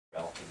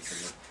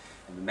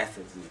and the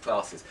methods and the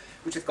classes,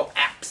 which has got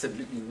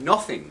absolutely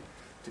nothing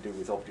to do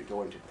with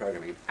object-oriented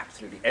programming,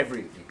 absolutely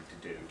everything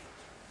to do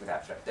with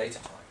abstract data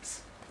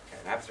types. Okay,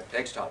 and abstract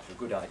data types are a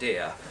good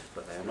idea,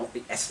 but they are not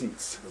the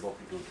essence of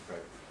object-oriented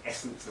programming. The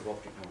essence of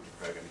object-oriented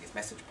programming is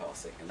message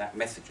passing, and that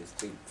message has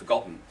been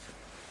forgotten.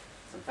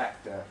 In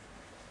fact,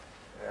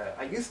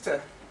 I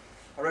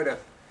wrote a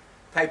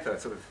paper,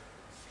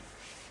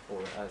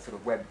 or a sort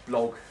of web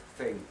blog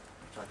thing,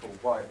 which I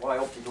called Why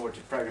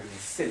Object-Oriented Programming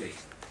is Silly.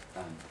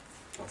 I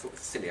thought it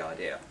was a silly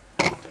idea.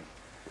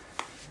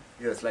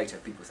 Years later,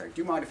 people say,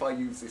 do you mind if I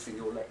use this in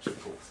your lecture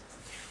courses?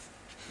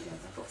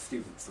 I've got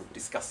students sort of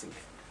discussing it,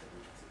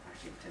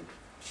 actually intended.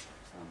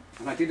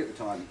 And I did at the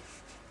time,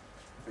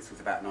 this was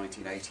about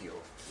 1980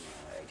 or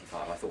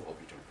 85, I thought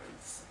object-oriented programming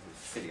was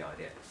a silly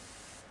idea.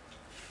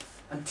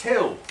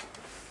 Until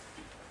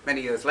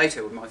many years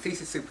later, when my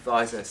thesis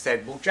supervisor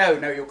said, well, Joe,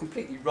 no, you're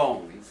completely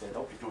wrong. He said,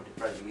 object-oriented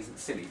programming isn't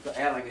silly, but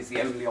Erlang is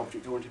the only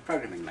object-oriented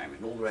programming language,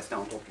 and all the rest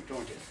aren't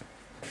object-oriented.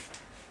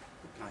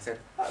 And I said,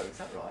 oh, is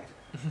that right?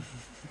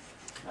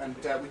 And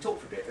we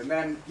talked for a bit, and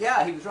then,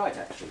 yeah, he was right,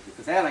 actually,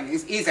 because Erlang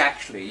is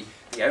actually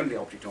the only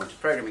object-oriented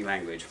programming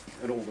language,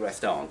 and all the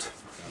rest aren't,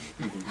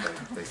 even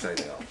though they say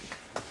they are.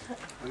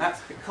 And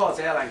that's because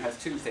Erlang has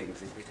two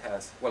things. It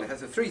has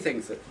the three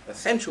things that are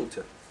essential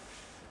to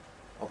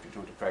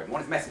object-oriented programming.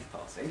 One is message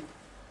passing.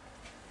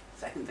 The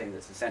second thing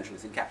that's essential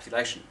is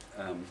encapsulation,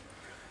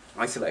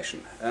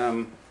 isolation.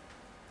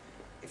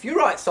 If you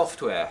write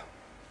software,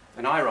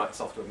 and I write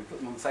software, and we put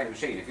them on the same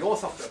machine, if your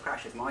software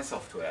crashes my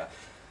software,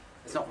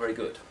 it's not very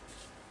good.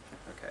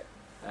 Okay.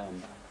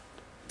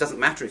 It doesn't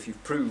matter if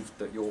you've proved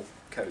that your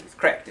code is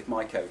correct. If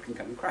my code can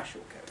come and crash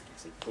your code,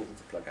 it's important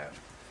to plug out.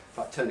 It's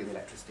like turning the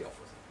electricity off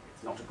or something.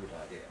 It's not a good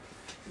idea.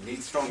 You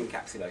need strong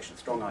encapsulation,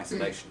 strong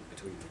isolation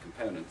between the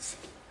components.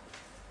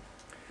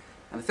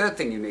 And the third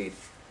thing you need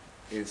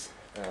is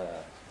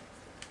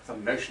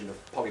some notion of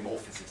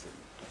polymorphism.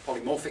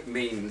 Polymorphic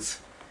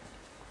means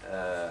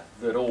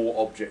that all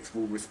objects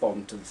will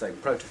respond to the same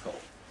protocol.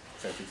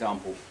 So, for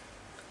example,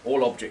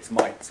 all objects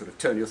might sort of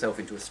turn yourself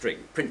into a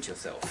string, print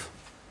yourself.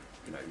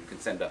 You know, you can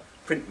send a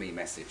print me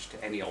message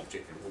to any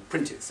object and it will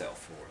print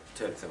itself, or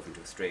turn itself into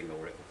a string,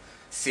 or it will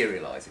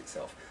serialize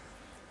itself.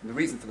 And the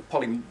reason for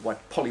why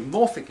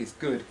polymorphic is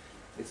good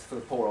is for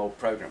the poor old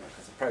programmer,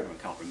 because the programmer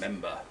can't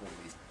remember all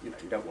these,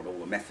 you don't want all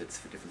the methods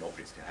for different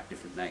objects to have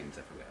different names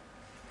everywhere.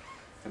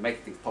 So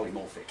making things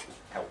polymorphic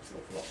helps an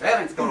awful lot. So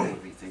Erlang's got all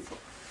of these things.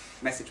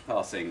 Message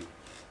passing,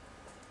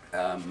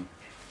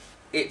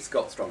 it's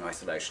got strong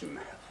isolation,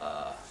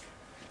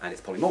 and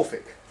it's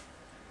polymorphic,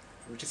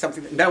 which is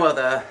something that no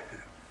other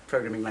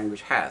programming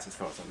language has, as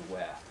far as I'm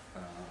aware.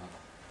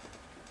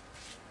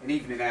 And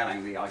even in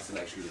Erlang, the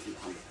isolation isn't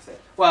 100%.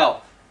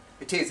 Well,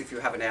 it is if you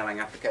have an Erlang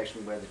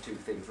application where the two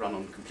things run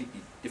on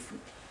completely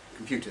different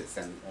computers,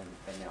 then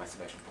the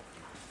isolation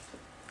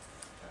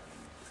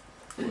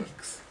property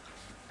works.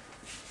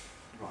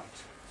 Right,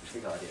 which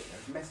is the idea there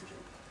is messaging.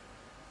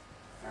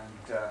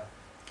 And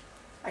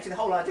actually the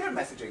whole idea of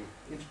messaging,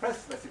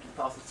 interprocess messaging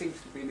passes, seems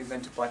to have been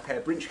invented by Per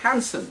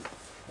Brinch-Hansen.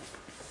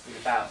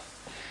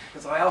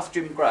 Because I asked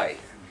Jim Gray,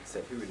 and he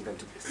said, who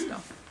invented this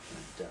stuff?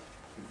 And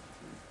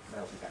he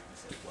mailed me back and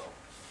said, well,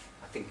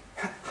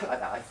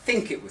 I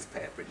think it was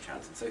Per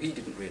Brinch-Hansen. So he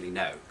didn't really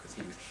know, because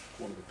he was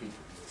one of the people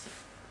who was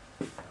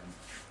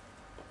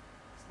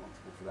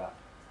responsible for that.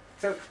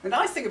 So the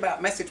nice thing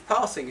about message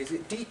passing is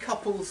it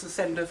decouples the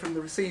sender from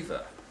the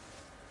receiver.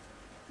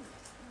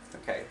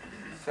 Okay,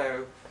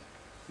 so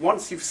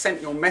once you've sent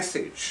your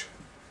message,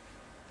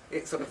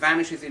 it sort of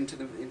vanishes into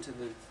the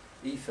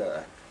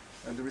ether,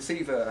 and the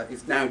receiver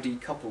is now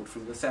decoupled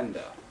from the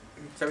sender.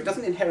 So it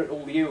doesn't inherit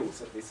all the ills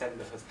that the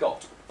sender has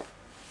got.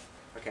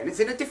 Okay, and it's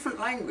in a different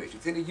language.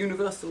 It's in a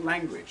universal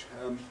language.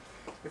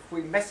 If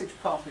we message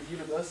pass with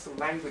universal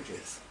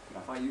languages,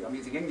 I'm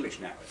using English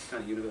now, it's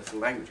kind of universal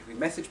language. If we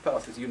message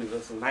pass with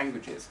universal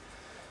languages,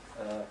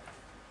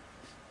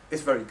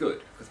 it's very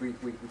good, because we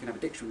can have a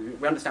dictionary.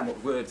 We understand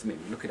what words mean.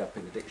 We look it up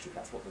in the dictionary.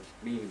 That's what the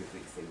meaning of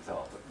these things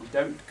are. But we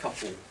don't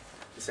couple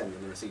the sender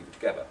and the receiver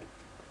together.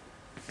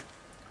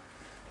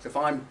 So if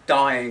I'm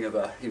dying of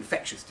an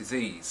infectious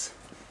disease,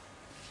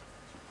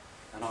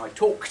 and I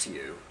talk to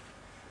you,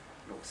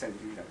 or send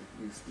you,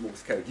 use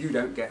Morse code, you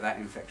don't get that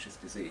infectious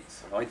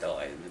disease. I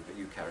die, but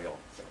you carry on.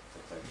 So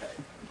it's okay.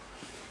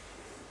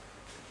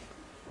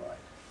 Right.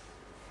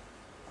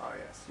 Oh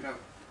yes.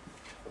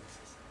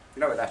 You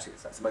know where that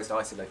is? That's the most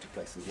isolated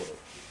place in the world.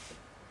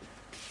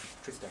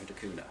 Tristan da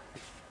Cunha.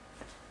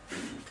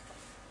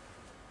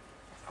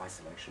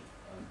 Isolation.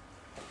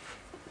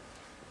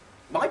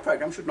 My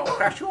program should not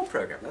crash your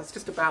program. That's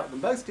just about the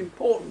most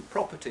important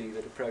property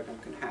that a program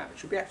can have. It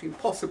should be actually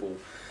impossible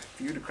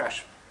for you to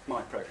crash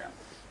my program.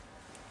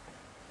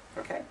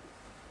 Okay?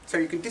 So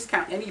you can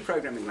discount any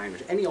programming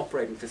language, any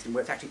operating system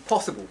where it's actually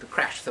possible to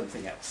crash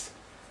something else.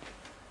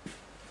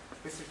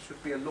 This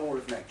should be a law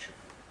of nature.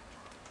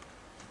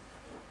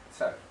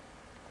 So,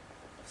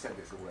 I've said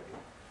this already.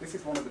 This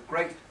is one of the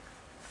great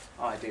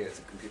ideas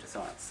of computer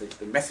science,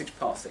 the message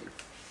passing.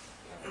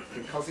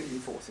 because it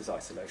enforces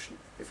isolation.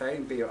 If A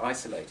and B are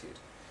isolated,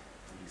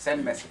 and you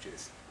send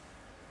messages,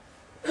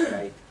 then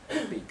A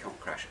and B can't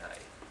crash A.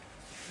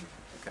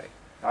 Okay,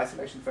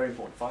 isolation is very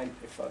important.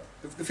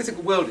 The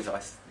physical world is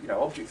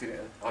objects in it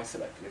are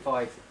isolated. If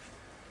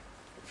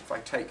I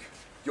take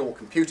your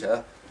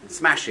computer and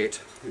smash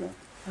it,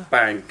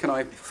 bang, can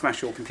I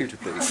smash your computer,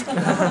 please? No,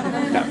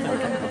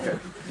 okay.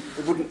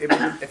 It wouldn't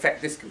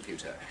affect this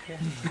computer.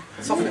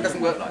 Software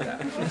doesn't work like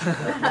that.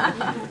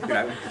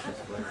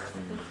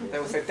 They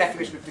will say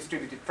definition of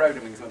distributed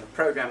programming is when a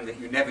program that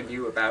you never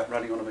knew about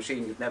running on a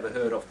machine you've never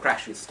heard of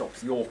crashes,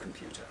 stops your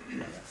computer.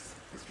 That's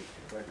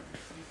distributed programming.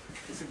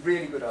 It's a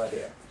really good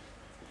idea.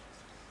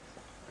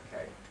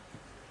 Okay.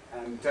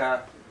 And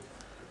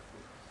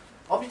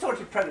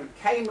object-oriented programming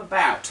came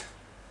about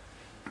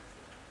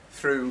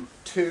through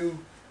two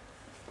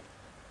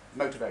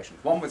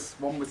motivations. One was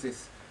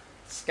this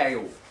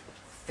scale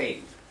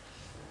thing.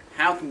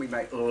 How can we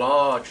make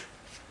large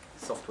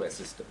software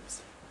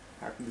systems?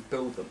 How can we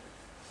build them?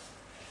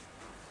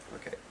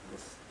 Okay,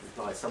 this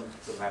implies some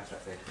sort of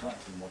abstract data type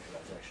and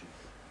modularization.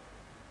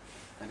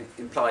 And it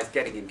implies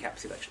getting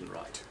encapsulation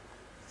right.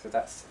 So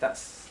that's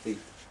the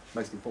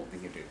most important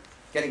thing you do.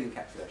 Getting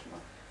encapsulation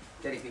right.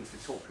 Getting things to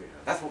talk to each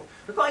other. That's what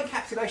we've got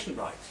encapsulation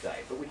right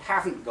today, but we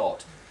haven't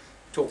got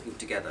talking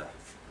together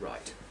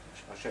right.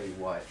 I'll show you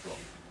why it's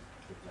wrong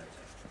later.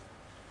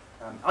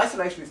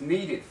 Isolation is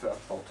needed for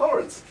fault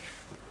tolerance.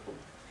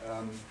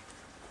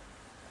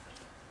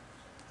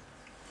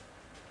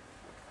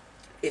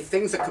 If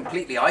things are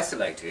completely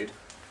isolated,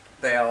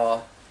 they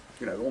are,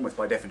 almost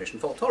by definition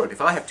fault tolerant.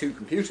 If I have two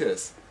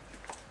computers,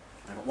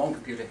 I've got one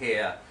computer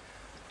here,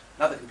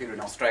 another computer in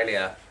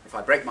Australia, if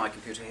I break my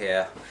computer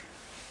here,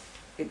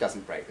 it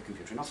doesn't break the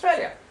computer in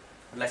Australia.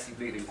 Unless you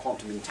believe in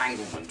quantum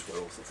entanglement,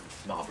 where all sorts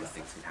of marvellous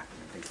things can happen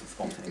and things can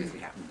spontaneously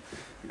happen.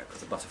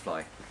 Because a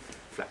butterfly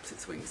flaps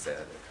its wings there,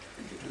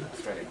 the computer in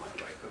Australia might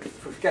break. But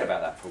if we forget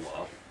about that for a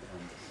while,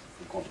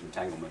 from quantum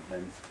entanglement,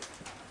 then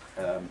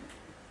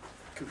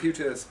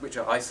computers which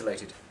are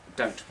isolated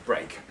don't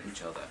break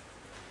each other.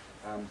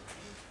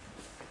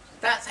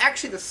 That's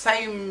actually the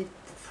same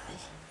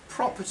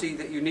property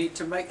that you need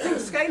to make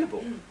things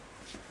scalable.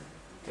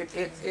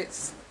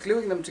 It's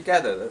gluing them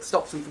together that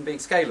stops them from being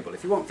scalable.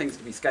 If you want things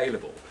to be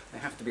scalable, they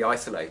have to be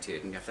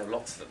isolated and you have to have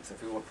lots of them. So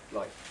if you want,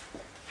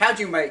 how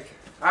do you make,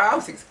 I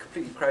always think it's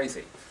completely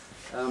crazy.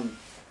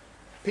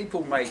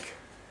 People make,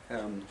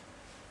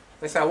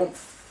 they say,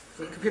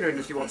 the computer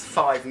industry wants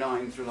 5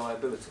 nines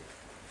reliability.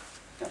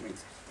 That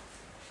means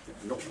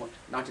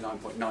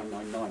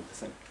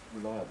 99.999%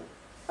 reliable.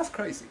 That's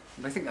crazy.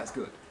 And they think that's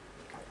good.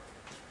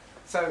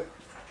 So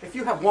if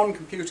you have one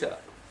computer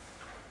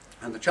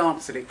and the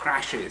chance that it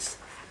crashes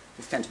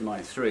is 10 to the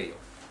minus 3, or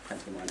 10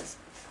 to the minus,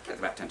 that's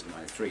about 10 to the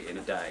minus 3 in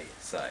a day,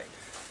 say,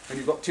 and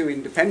you've got two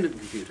independent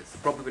computers, the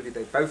probability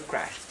they both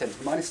crash is 10 to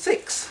the minus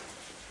 6.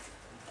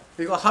 If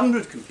you've got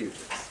 100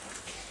 computers,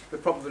 the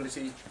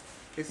probability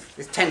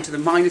is 10 to the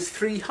minus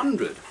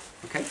 300.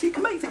 Okay, so you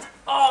can make things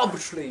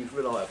arbitrarily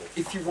reliable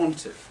if you want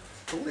to.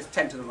 All this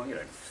 10 to the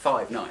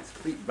 5 nines,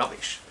 complete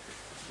rubbish,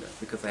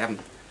 because they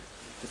haven't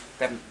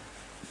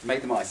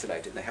made them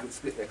isolated, they haven't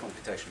split their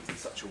computations in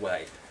such a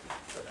way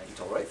that they can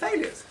tolerate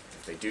failures.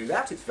 If they do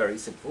that, it's very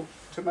simple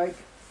to make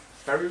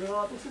very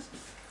reliable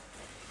systems.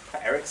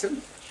 Ericsson,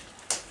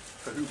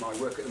 for whom I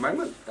work at the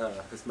moment,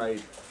 has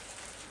made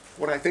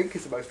what I think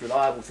is the most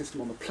reliable system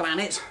on the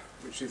planet,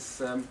 which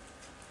is, I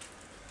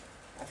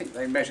think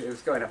they measured, it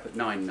was going up at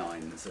 9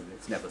 nines, and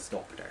it's never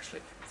stopped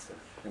actually. It's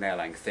an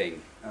Erlang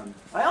thing.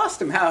 I asked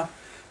them how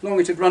long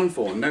it had run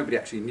for, and nobody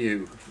actually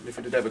knew if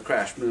it had ever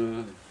crashed.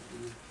 Run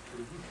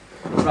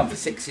for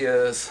 6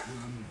 years,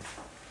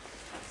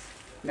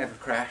 never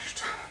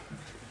crashed.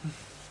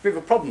 It's a bit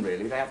of a problem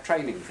really. They have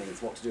training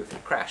things what to do if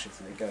it crashes,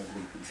 and they go and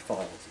read these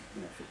files.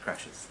 If it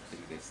crashes, do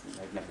this, and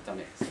they've never done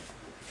it. So,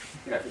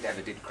 if it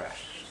ever did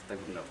crash, they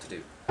wouldn't know what to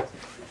do.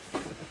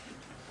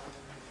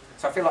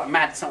 So I feel like a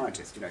mad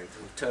scientist,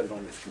 turned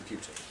on this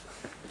computer.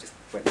 It just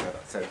went further.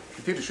 So the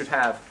computer should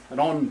have an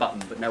on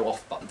button but no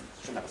off button. It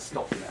shouldn't have a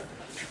stop button.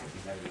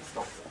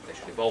 They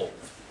should evolve.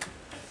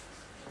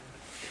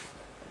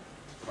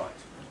 Right.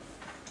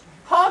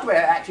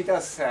 Hardware actually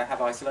does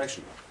have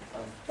isolation.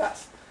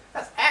 That's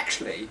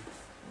actually,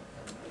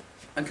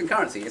 and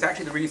concurrency is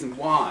actually the reason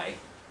why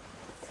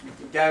you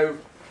can go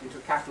into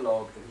a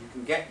catalogue and you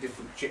can get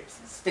different chips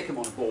and stick them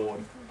on a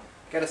board,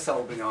 get a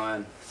soldering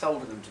iron,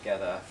 solder them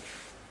together,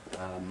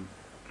 and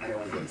it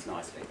all works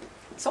nicely.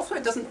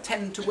 Software doesn't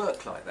tend to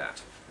work like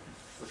that,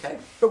 okay?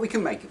 But we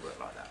can make it work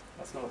like that.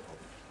 That's not a problem.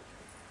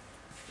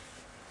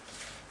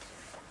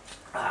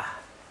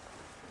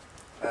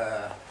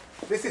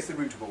 This is the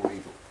root of all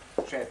evil,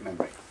 shared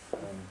memory.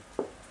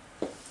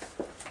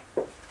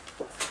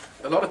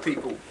 A lot of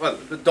people, well,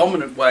 the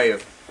dominant way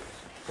of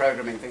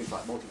programming things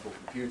like multiple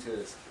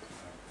computers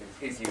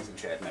is using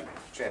shared memory.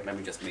 Shared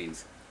memory just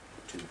means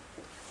two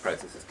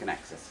processors can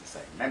access the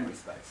same memory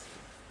space.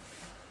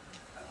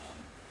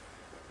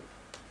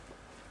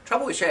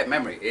 Trouble with shared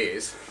memory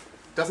is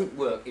it doesn't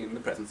work in the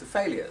presence of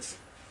failures.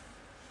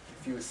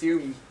 if you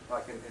assume,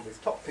 like in this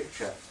top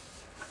picture,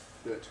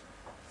 that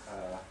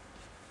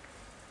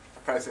a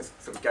process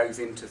sort of goes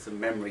into some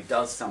memory,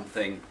 does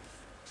something,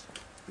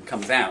 and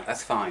comes out,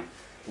 that's fine.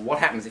 But what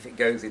happens if it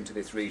goes into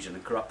this region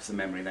and corrupts the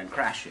memory and then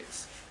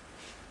crashes?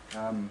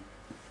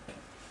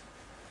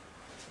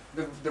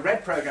 The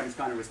red program is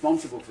kind of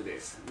responsible for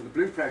this. The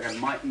blue program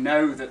might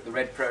know that the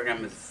red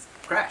program has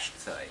crashed,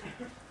 say,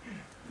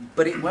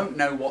 but it won't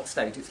know what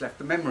state it's left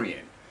the memory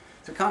in.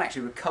 So it can't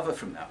actually recover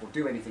from that or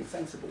do anything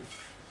sensible.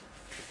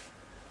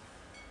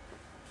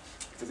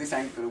 So this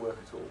ain't going to work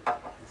at all.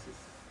 This is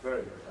a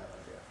very, very bad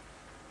idea.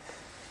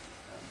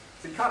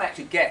 So you can't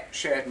actually get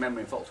shared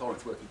memory and fault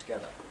tolerance working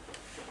together.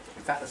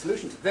 In fact, the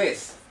solution to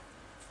this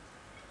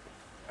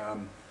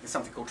is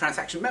something called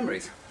transaction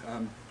memories,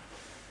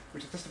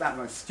 which is just about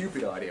the most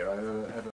stupid idea I've ever